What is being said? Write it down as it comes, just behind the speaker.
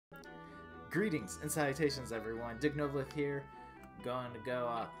Greetings and salutations, everyone. Novalith here, going to go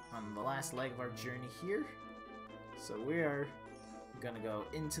on the last leg of our journey here. So we are going to go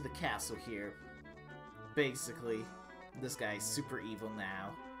into the castle here. Basically, this guy's super evil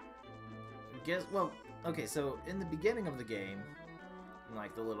now. Okay, so in the beginning of the game, in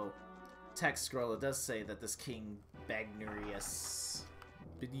like the little text scroll, it does say that this King Bagnerius,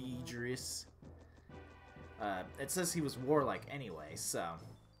 it says he was warlike anyway, so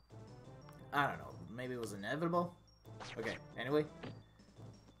I don't know, maybe it was inevitable? Okay, anyway,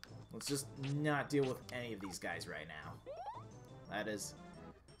 let's just not deal with any of these guys right now. That is...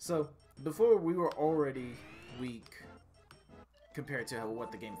 So, before we were already weak compared to what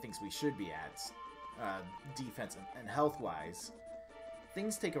the game thinks we should be at, defense and health-wise.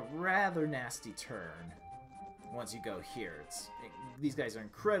 Things take a rather nasty turn once you go here. These guys are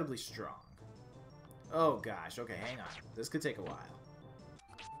incredibly strong. Oh gosh, okay, hang on. This could take a while.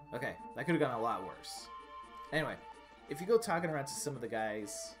 Okay, that could have gone a lot worse. Anyway, if you go talking around to some of the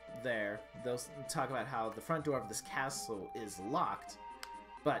guys there, they'll talk about how the front door of this castle is locked,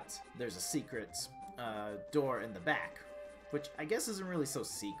 but there's a secret door in the back, which I guess isn't really so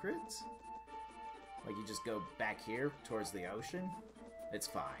secret. Like, you just go back here towards the ocean. It's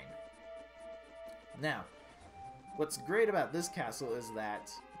fine. Now, what's great about this castle is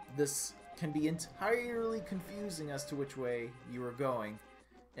that this can be entirely confusing as to which way you are going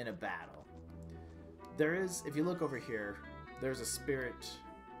in a battle. There is, if you look over here, there's a spirit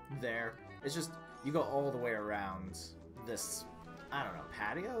there. It's just, you go all the way around this, I don't know,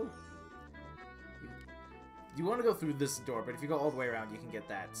 patio? You want to go through this door, but if you go all the way around, you can get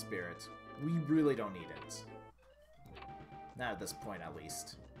that spirit. We really don't need it. Not at this point, at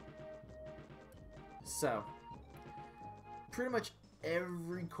least. So, pretty much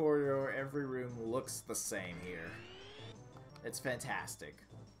every corridor, every room looks the same here. It's fantastic.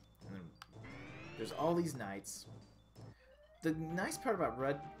 And then there's all these knights. The nice part about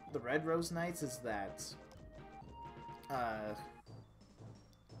the Red Rose Knights is that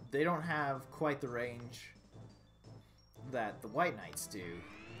they don't have quite the range that the White Knights do.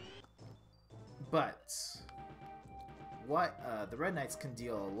 But the Red Knights can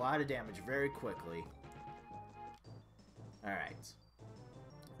deal a lot of damage very quickly. Alright.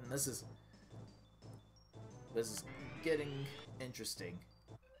 And this is getting interesting.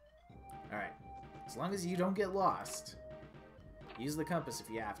 Alright. As long as you don't get lost, use the compass if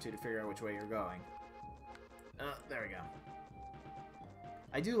you have to figure out which way you're going. There we go.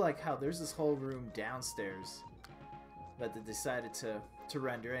 I do like how there's this whole room downstairs that they decided to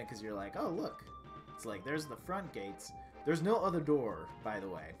render in, because you're like, oh look, it's like there's the front gates. There's no other door, by the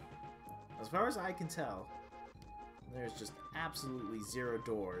way. As far as I can tell, there's just absolutely zero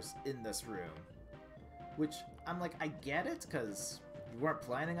doors in this room. Which, I'm like, I get it, because you weren't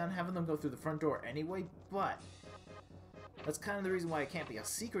planning on having them go through the front door anyway, but that's kind of the reason why it can't be a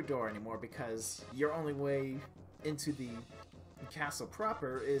secret door anymore, because your only way into the castle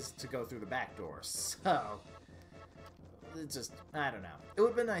proper is to go through the back door. So, it's just, I don't know. It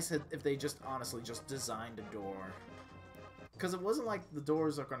would have been nice if they just honestly just designed a door. Because it wasn't like the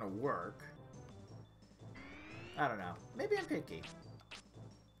doors are going to work. I don't know. Maybe I'm picky.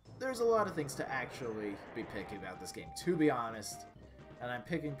 There's a lot of things to actually be picky about this game, to be honest. And I'm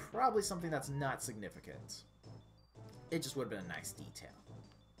picking probably something that's not significant. It just would have been a nice detail.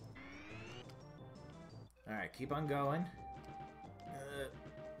 Alright, keep on going.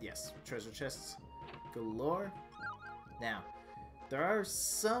 Yes, treasure chests galore. Now, there are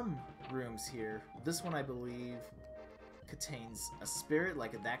some rooms here. This one, I believe, contains a spirit,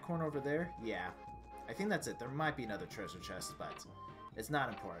 like in that corner over there. Yeah, I think that's it. There might be another treasure chest, but it's not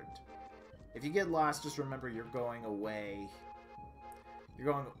important. If you get lost, just remember you're going away.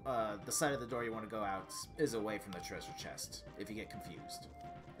 You're going, the side of the door you want to go out is away from the treasure chest, if you get confused.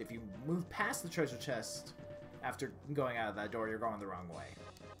 If you move past the treasure chest after going out of that door, you're going the wrong way.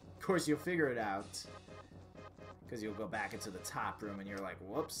 Of course, you'll figure it out, because you'll go back into the top room and you're like,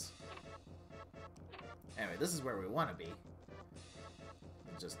 whoops. Anyway, this is where we want to be.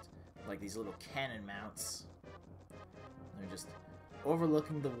 Just like these little cannon mounts. They're just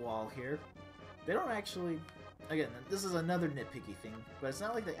overlooking the wall here. They don't actually... Again, this is another nitpicky thing, but it's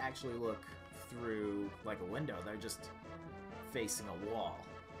not like they actually look through like a window. They're just facing a wall.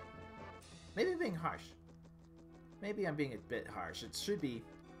 Maybe I'm being harsh. Maybe I'm being a bit harsh. It should be...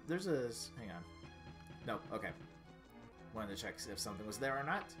 There's a... Hang on. Nope, okay. Wanted to check if something was there or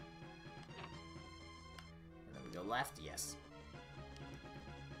not. And then we go left, yes.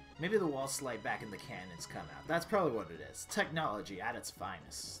 Maybe the walls slide back and the cannons come out. That's probably what it is. Technology at its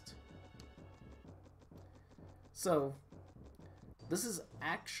finest. So, this is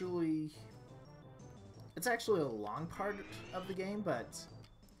actually It's actually a long part of the game, but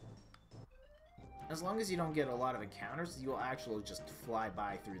as long as you don't get a lot of encounters, you'll actually just fly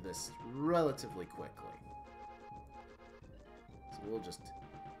by through this relatively quickly. So we'll just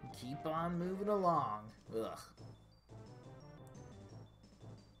keep on moving along. Ugh.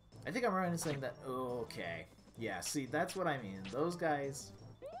 I think I'm right in saying that. Okay. Yeah, see, that's what I mean. Those guys,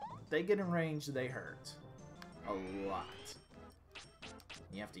 they get in range, they hurt. A lot.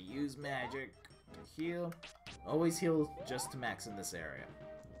 You have to use magic to heal. Always heal just to max in this area.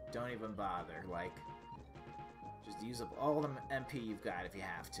 Don't even bother. Like, just use up all the MP you've got if you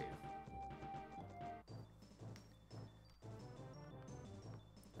have to.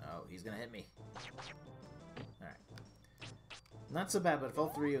 Oh, he's gonna hit me. Alright. Not so bad, but if all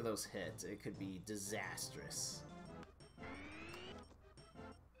three of those hit, it could be disastrous.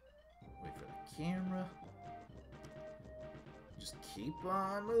 Wait for the camera. Just keep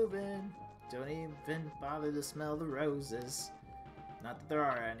on moving. Don't even bother to smell the roses. Not that there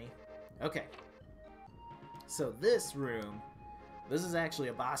are any. Okay. So this room, this is actually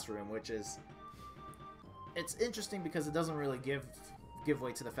a boss room, which is... It's interesting because it doesn't really give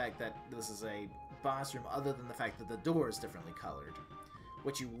way to the fact that this is a boss room other than the fact that the door is differently colored.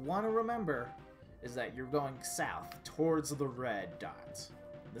 What you want to remember is that you're going south towards the red dot.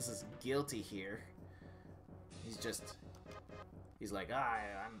 This is Guilty here. He's like,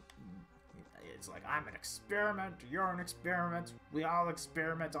 it's like, I'm an experiment, you're an experiment, we all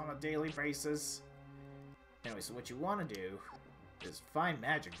experiment on a daily basis. Anyway, so what you want to do is find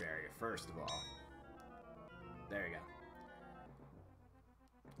Magic Barrier first of all. There you go.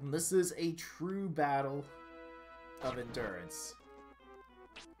 And this is a true battle of endurance.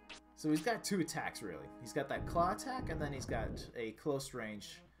 So he's got two attacks, really. He's got that claw attack, and then he's got a close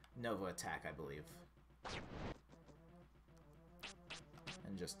range Nova attack, I believe.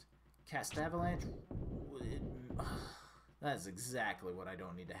 And just cast Avalanche. That's exactly what I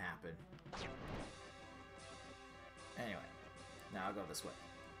don't need to happen. Anyway, now I'll go this way.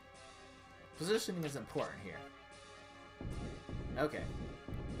 Positioning is important here. Okay,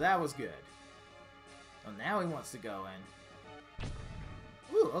 that was good. Well, now he wants to go in.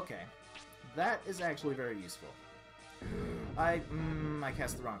 Ooh, okay. That is actually very useful. I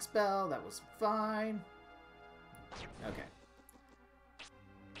cast the wrong spell. That was fine. Okay.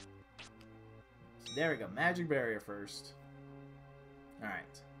 There we go. Magic Barrier first.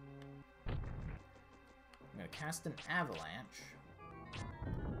 Alright. I'm going to cast an Avalanche.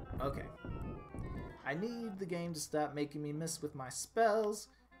 Okay. I need the game to stop making me miss with my spells.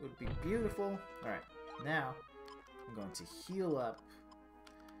 It would be beautiful. Alright. Now, I'm going to heal up.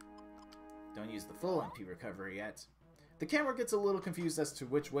 Don't use the full MP recovery yet. The camera gets a little confused as to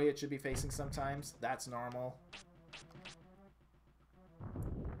which way it should be facing sometimes. That's normal.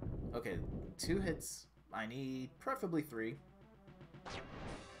 Okay, 2 hits. I need preferably 3.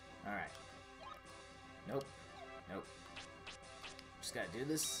 Alright. Nope. Nope. Just gotta do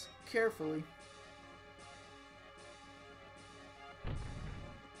this carefully.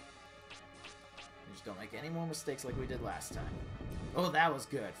 Just don't make any more mistakes like we did last time. Oh, that was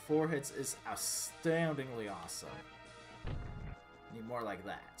good. 4 hits is astoundingly awesome. Need more like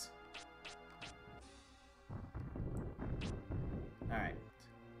that. Alright.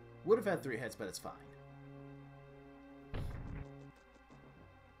 Would have had 3 hits, but it's fine.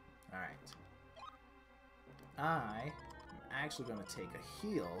 Alright. I am actually going to take a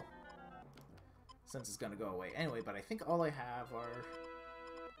heal, since it's going to go away anyway, but I think all I have are...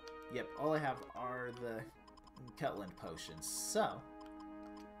 Yep, all I have are the Cutland potions, so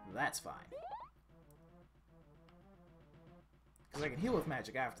that's fine. Because I can heal with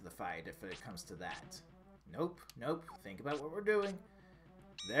magic after the fight if it comes to that. Nope, nope, think about what we're doing.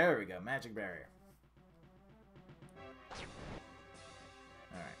 There we go, Magic Barrier.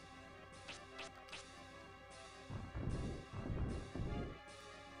 Alright.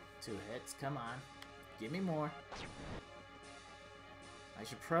 Two hits, come on. Give me more. I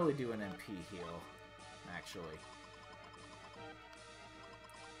should probably do an MP heal, actually.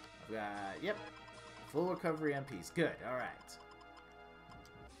 I've got, yep, full recovery MPs. Good, alright.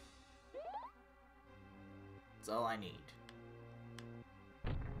 That's all I need.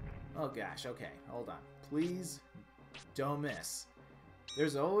 Oh gosh, okay, hold on. Please don't miss.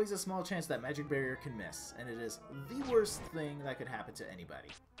 There's always a small chance that Magic Barrier can miss, and it is the worst thing that could happen to anybody.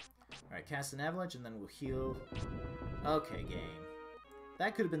 Alright, cast an Avalanche, and then we'll heal. Okay, game.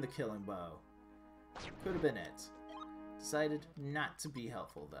 That could have been the killing blow. Could have been it. Decided not to be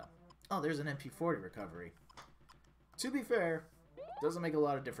helpful, though. Oh, there's an MP40 recovery. To be fair, doesn't make a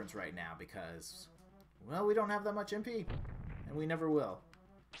lot of difference right now because, well, we don't have that much MP. And we never will.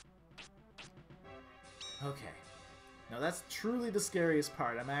 Okay. Now that's truly the scariest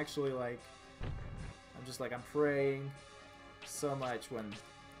part. I'm actually like... I'm praying so much when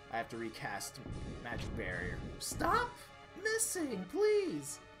I have to recast Magic Barrier. Stop missing,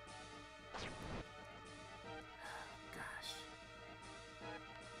 please! Gosh.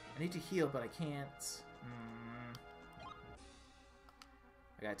 I need to heal, but I can't.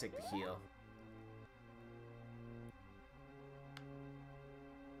 I gotta take the heal.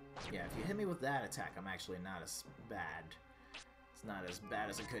 Yeah, if you hit me with that attack, I'm actually not as bad. It's not as bad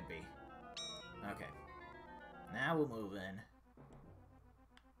as it could be. Okay. Now we'll move in.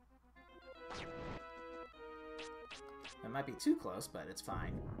 That might be too close, but it's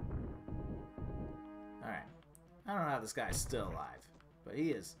fine. Alright. I don't know how this guy's still alive, but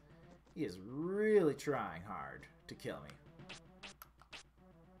he is really trying hard to kill me.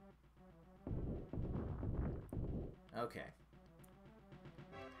 Okay.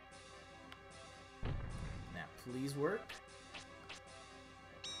 Now, please work.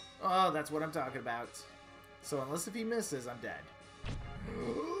 Oh, that's what I'm talking about. So unless if he misses, I'm dead.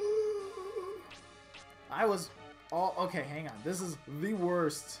 I was... Oh, okay, hang on. This is the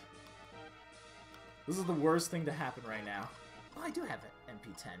worst. This is the worst thing to happen right now. Oh, I do have an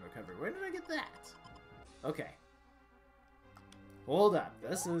MP10 recovery. Where did I get that? Okay. Hold up.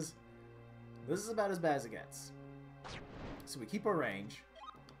 This is about as bad as it gets. So we keep our range.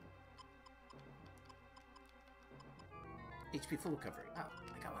 HP full recovery. Oh,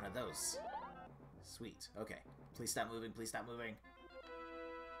 I got one of those. Sweet. Okay. Please stop moving. Please stop moving.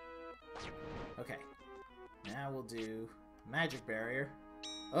 Okay. Now we'll do Magic Barrier.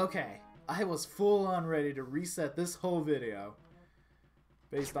 Okay. I was full on ready to reset this whole video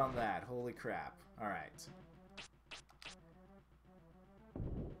based on that. Holy crap. Alright.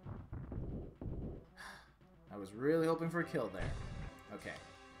 I was really hoping for a kill there. Okay.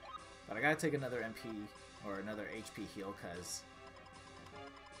 But I gotta take another MP or another HP heal, because...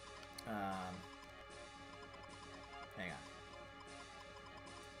 hang on.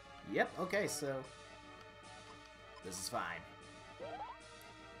 Yep, okay, so... this is fine.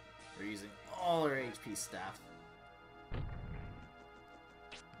 We're using all our HP stuff.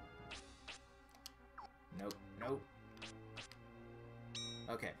 Nope, nope.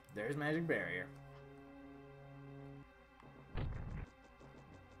 Okay, there's Magic Barrier.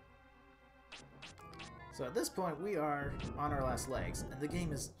 So at this point, we are on our last legs, and the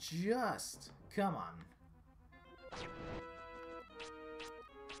game is just... come on.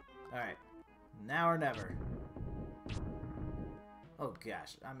 Alright. Now or never. Oh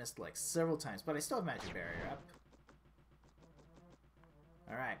gosh, I missed like several times, but I still have Magic Barrier up.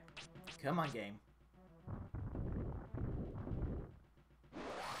 Alright. Come on, game. Oh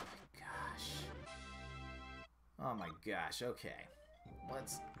my gosh. Oh my gosh, okay.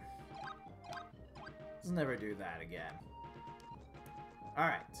 Let's never do that again.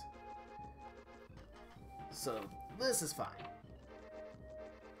 Alright. So, this is fine.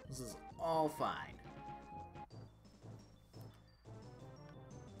 This is all fine.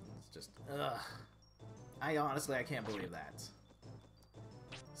 It's just, ugh. I can't believe that.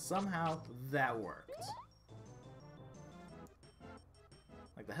 Somehow, that worked.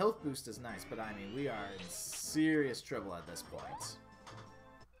 Like, the health boost is nice, but I mean, we are in serious trouble at this point.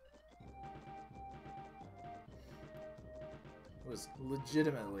 It was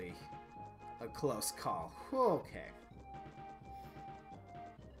legitimately a close call. Okay.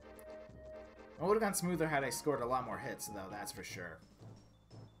 It would have gone smoother had I scored a lot more hits, though, that's for sure.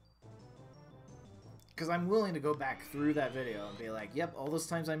 Because I'm willing to go back through that video and be like, yep, all those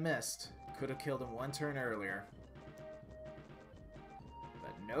times I missed. Could have killed him one turn earlier.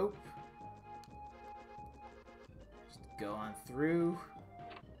 But nope. Just go on through.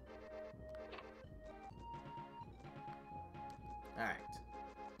 Alright.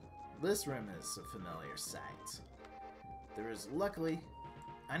 This room is a familiar sight. There is, luckily...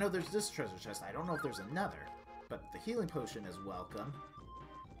 I know there's this treasure chest. I don't know if there's another. But the healing potion is welcome.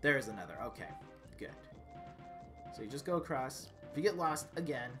 There is another. Okay. Good. So you just go across. If you get lost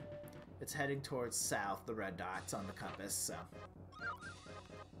again, it's heading towards south, the red dots on the compass, so...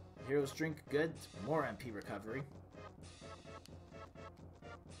 Hero's drink, good. More MP recovery.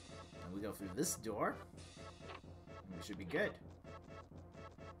 And we go through this door. And we should be good.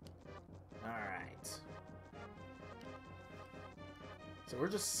 Alright. So we're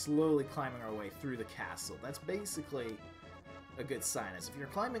just slowly climbing our way through the castle. That's basically a good sign. As if you're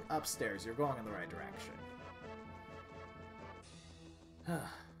climbing upstairs, you're going in the right direction.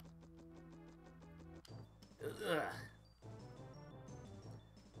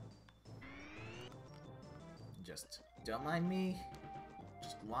 Just don't mind me.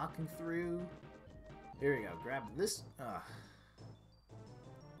 Just walking through. Here we go. Grab this.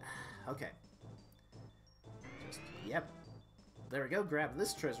 Okay. Yep. There we go. Grab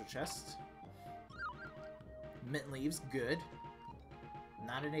this treasure chest. Mint leaves. Good.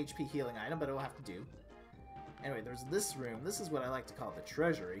 Not an HP healing item, but it will have to do. Anyway, there's this room. This is what I like to call the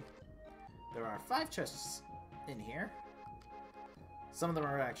treasury. There are 5 chests in here. Some of them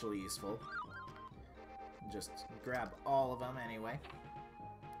are actually useful. Just grab all of them anyway.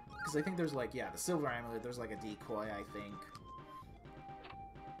 Because I think there's like, yeah, the silver amulet, there's like a decoy, I think.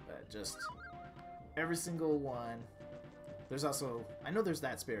 But just every single one. There's also, I know there's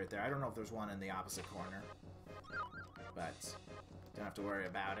that spirit there. I don't know if there's one in the opposite corner. But don't have to worry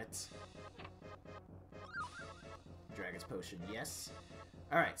about it. Dragon's Potion, yes.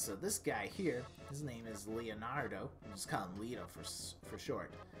 Alright, so this guy here, his name is Leonardo. We'll just call him Leto for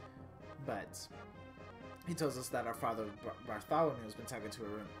short. But he tells us that our father Bartholomew has been taken to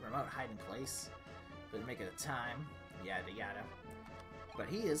a remote hiding place. But make it a time, yada yada. But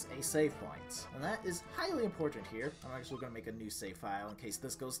he is a save point, and that is highly important here. I'm actually going to make a new save file in case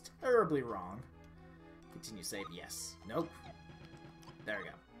this goes terribly wrong. Continue save, yes. Nope. There we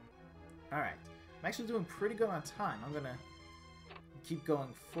go. Alright. I'm actually doing pretty good on time. I'm going to keep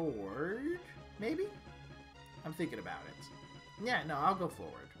going forward, maybe? I'm thinking about it. Yeah, no, I'll go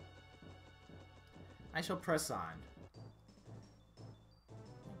forward. I shall press on.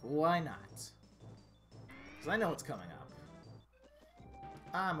 Why not? Because I know what's coming up.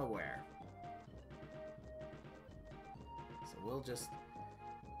 I'm aware. So we'll just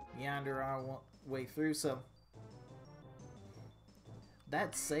meander our way through. So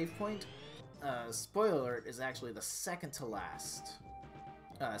that save point, spoiler alert, is actually the second to last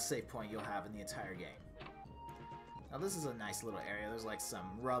save point you'll have in the entire game. Now this is a nice little area. There's like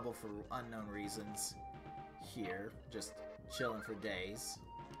some rubble for unknown reasons here. Just chilling for days.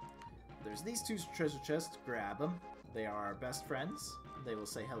 There's these 2 treasure chests. Grab them. They are our best friends. They will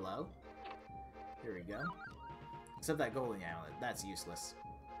say hello. Here we go. Except that golden amulet. That's useless.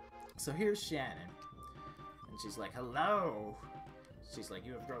 So here's Shannon. And she's like, hello! She's like,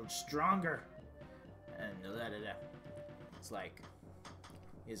 you have grown stronger! And da-da-da. It's like,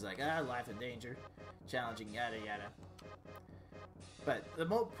 he's like, life in danger. Challenging, yada yada. But the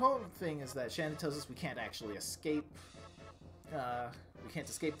most important thing is that Shannon tells us we can't actually escape. We can't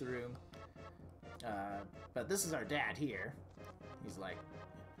escape the room. But this is our dad here. He's like,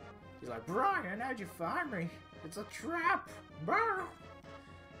 Brian, how'd you find me? It's a trap! But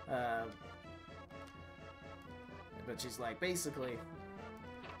she's like, basically,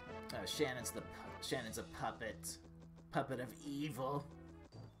 Shannon's a puppet of evil.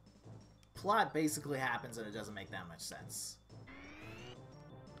 Plot basically happens and it doesn't make that much sense.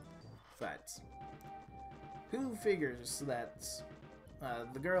 But who figures that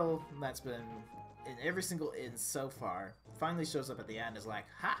the girl that's been in every single inn so far finally shows up at the end is like,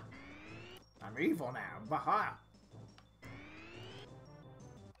 ha! I'm evil now, baha!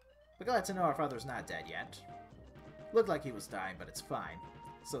 We're glad to know our father's not dead yet. Looked like he was dying, but it's fine.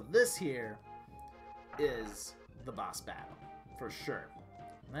 So this here is the boss battle, for sure.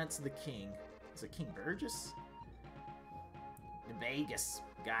 And that's the king. Is it King Burgess? Vegas.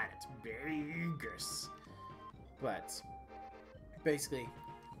 Got it. Vegas. But basically,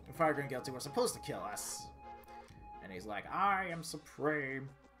 Fire and Guilty were supposed to kill us. And he's like, I am supreme.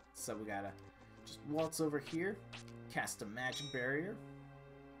 So we gotta just waltz over here, cast a magic barrier.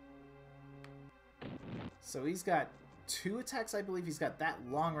 So he's got 2 attacks, I believe. He's got that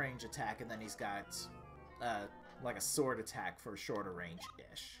long range attack, and then he's got like a sword attack for shorter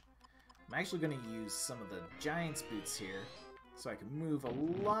range-ish. I'm actually going to use some of the Giant's Boots here, so I can move a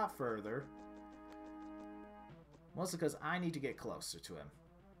lot further. Mostly because I need to get closer to him.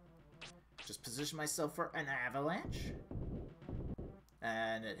 Just position myself for an avalanche.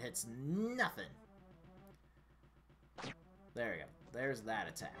 And it hits nothing. There we go. There's that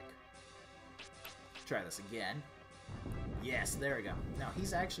attack. Try this again. Yes, there we go. Now,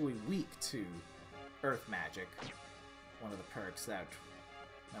 he's actually weak to Earth Magic. One of the perks that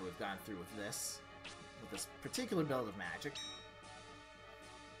we've gone through with this particular build of magic.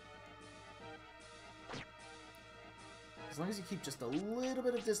 As long as you keep just a little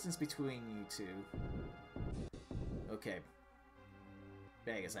bit of distance between you two. Okay.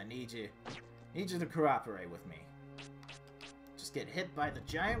 Vegas, I need you to cooperate with me. Just get hit by the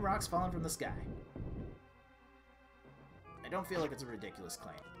giant rocks falling from the sky. I don't feel like it's a ridiculous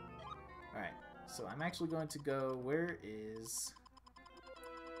claim. Alright, so I'm actually going to go... Where is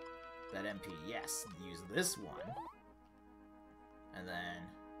that MP? Yes, use this one. And then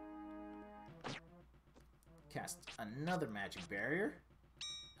cast another magic barrier.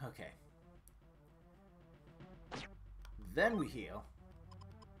 Okay. then we heal.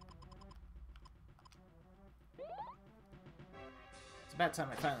 It's about time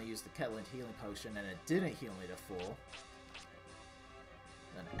I finally used the Ketland healing potion and it didn't heal me to full.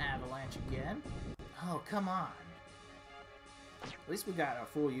 Then avalanche again. Oh, come on. At least we got a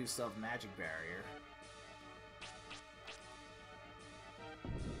full use of magic barrier.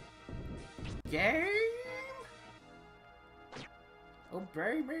 Game? Oh,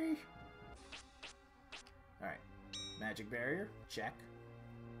 bury me. Alright. Magic barrier. Check.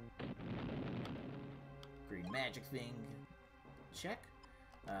 Green magic thing. Check.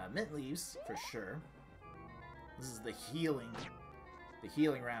 Mint leaves, for sure. This is the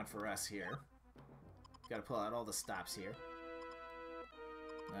healing round for us here. Gotta pull out all the stops here.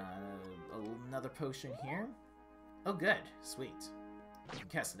 Another potion here. Oh, good. Sweet. I can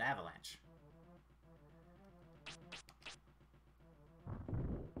cast an avalanche.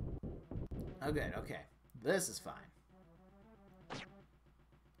 Oh, good. Okay. This is fine.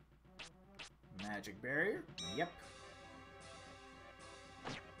 Magic barrier. Yep.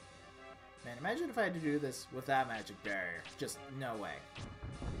 Man, imagine if I had to do this without magic barrier. Just no way.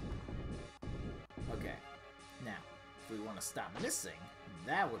 Okay. Now, if we want to stop missing,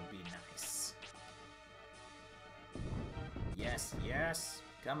 that would be nice. Yes, yes.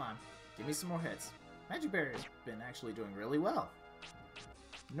 Come on. Give me some more hits. Magic barrier's been actually doing really well.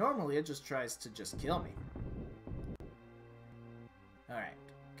 Normally, it just tries to just kill me. Alright.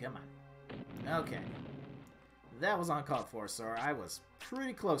 Come on. Okay. That was uncalled for, sir. I was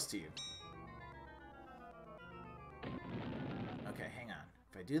pretty close to you. Okay, hang on.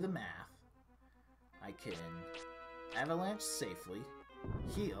 If I do the math, I can avalanche safely,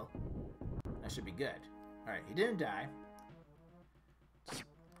 heal. That should be good. Alright, he didn't die.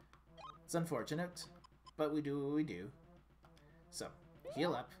 It's unfortunate, but we do what we do. So,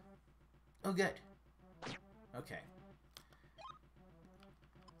 heal up. Oh, good. Okay.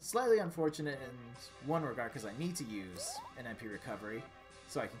 Slightly unfortunate in one regard because I need to use an MP recovery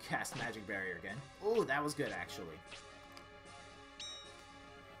so I can cast Magic Barrier again. Oh, that was good, actually.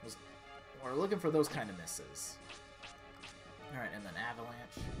 We're looking for those kind of misses. Alright, and then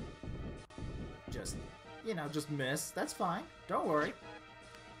avalanche. Just, you know, just miss. That's fine. Don't worry.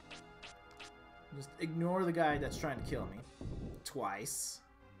 Just ignore the guy that's trying to kill me. Twice.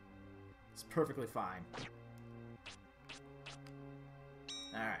 It's perfectly fine.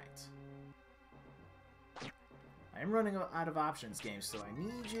 Alright. I am running out of options, game, so I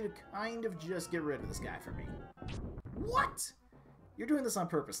need you to kind of just get rid of this guy for me. What? You're doing this on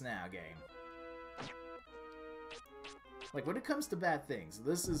purpose now, game. Like, when it comes to bad things,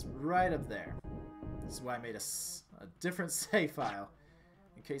 this is right up there. This is why I made a different save file,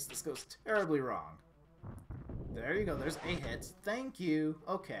 in case this goes terribly wrong. There you go, there's a hit. Thank you.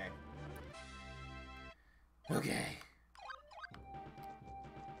 Okay. Okay.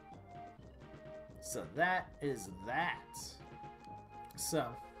 So that is that. So,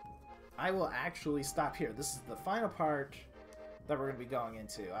 I will actually stop here. This is the final part that we're going to be going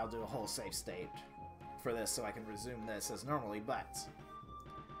into. I'll do a whole save state for this so I can resume this as normally, but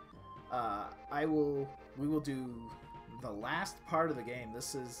we will do the last part of the game.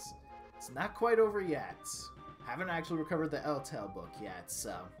 It's not quite over yet. Haven't actually recovered the L-Tel book yet,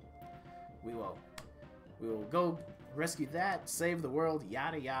 so we will go rescue that, save the world,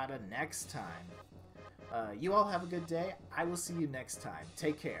 yada yada next time. You all have a good day. I will see you next time.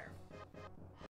 Take care.